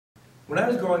When I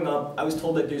was growing up, I was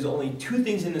told that there's only two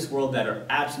things in this world that are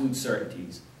absolute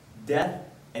certainties: death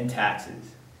and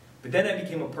taxes. But then I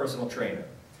became a personal trainer,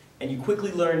 and you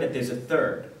quickly learn that there's a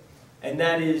third, and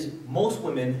that is most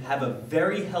women have a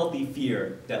very healthy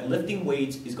fear that lifting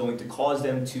weights is going to cause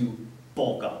them to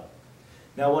bulk up.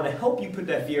 Now I want to help you put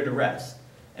that fear to rest,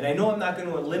 and I know I'm not going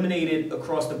to eliminate it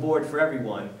across the board for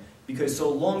everyone, because so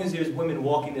long as there's women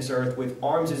walking this earth with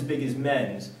arms as big as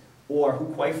men's, or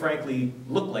who quite frankly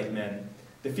look like men,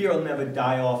 the fear will never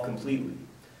die off completely.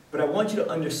 But I want you to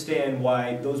understand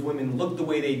why those women look the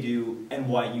way they do and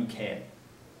why you can't.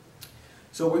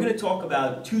 So we're going to talk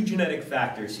about two genetic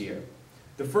factors here.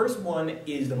 The first one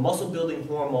is the muscle building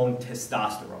hormone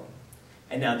testosterone.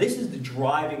 And now this is the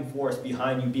driving force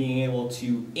behind you being able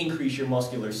to increase your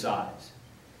muscular size.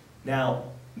 Now,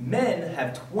 men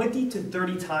have 20 to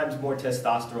 30 times more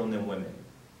testosterone than women.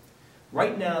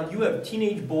 Right now, you have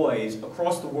teenage boys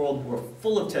across the world who are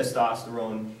full of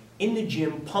testosterone in the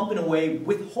gym, pumping away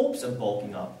with hopes of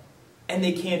bulking up, and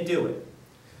they can't do it.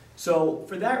 So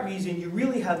for that reason, you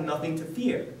really have nothing to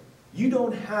fear. You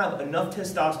don't have enough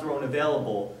testosterone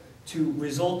available to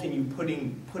result in you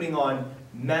putting on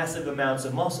massive amounts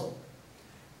of muscle.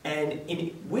 And in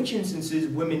which instances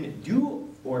women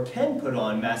do or can put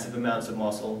on massive amounts of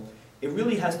muscle, it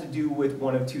really has to do with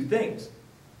one of two things.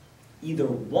 Either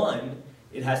one,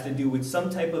 it has to do with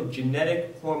some type of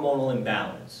genetic hormonal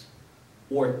imbalance,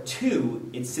 or two,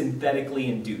 it's synthetically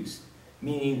induced,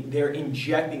 meaning they're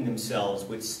injecting themselves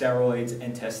with steroids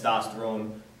and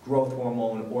testosterone, growth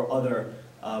hormone, or other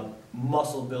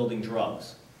muscle-building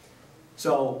drugs.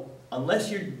 So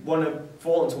unless you want to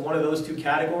fall into one of those two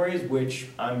categories, which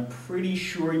I'm pretty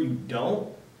sure you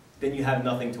don't, then you have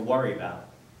nothing to worry about.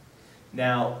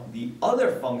 Now, the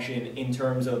other function in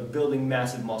terms of building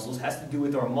massive muscles has to do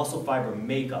with our muscle fiber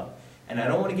makeup. And I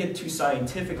don't want to get too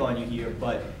scientific on you here,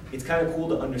 but it's kind of cool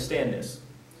to understand this.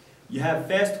 You have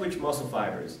fast twitch muscle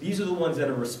fibers. These are the ones that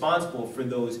are responsible for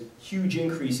those huge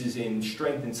increases in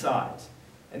strength and size.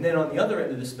 And then on the other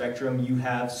end of the spectrum, you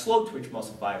have slow twitch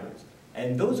muscle fibers.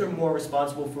 And those are more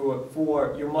responsible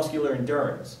for your muscular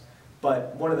endurance.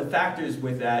 But one of the factors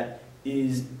with that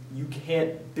is you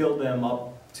can't build them up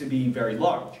to be very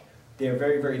large. They're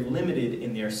very, very limited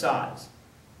in their size.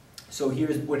 So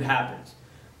here's what happens.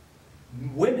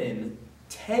 Women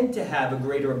tend to have a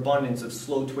greater abundance of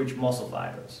slow twitch muscle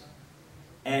fibers.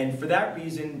 And for that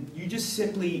reason, you just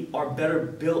simply are better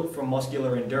built for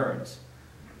muscular endurance.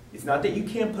 It's not that you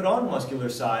can't put on muscular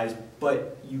size,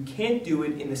 but you can't do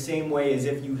it in the same way as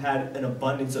if you had an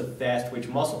abundance of fast twitch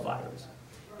muscle fibers.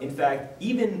 In fact,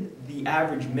 even the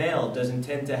average male doesn't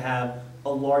tend to have a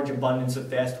large abundance of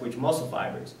fast twitch muscle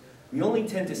fibers. We only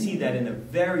tend to see that in a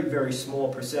very, very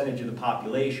small percentage of the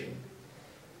population.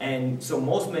 And so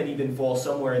most men even fall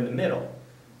somewhere in the middle,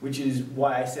 which is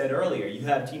why I said earlier, you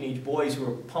have teenage boys who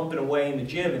are pumping away in the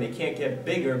gym and they can't get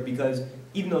bigger because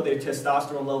even though their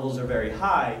testosterone levels are very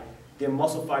high, their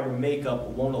muscle fiber makeup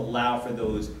won't allow for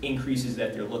those increases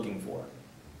that they're looking for.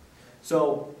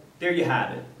 So there you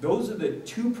have it. Those are the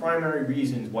two primary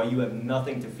reasons why you have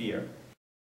nothing to fear.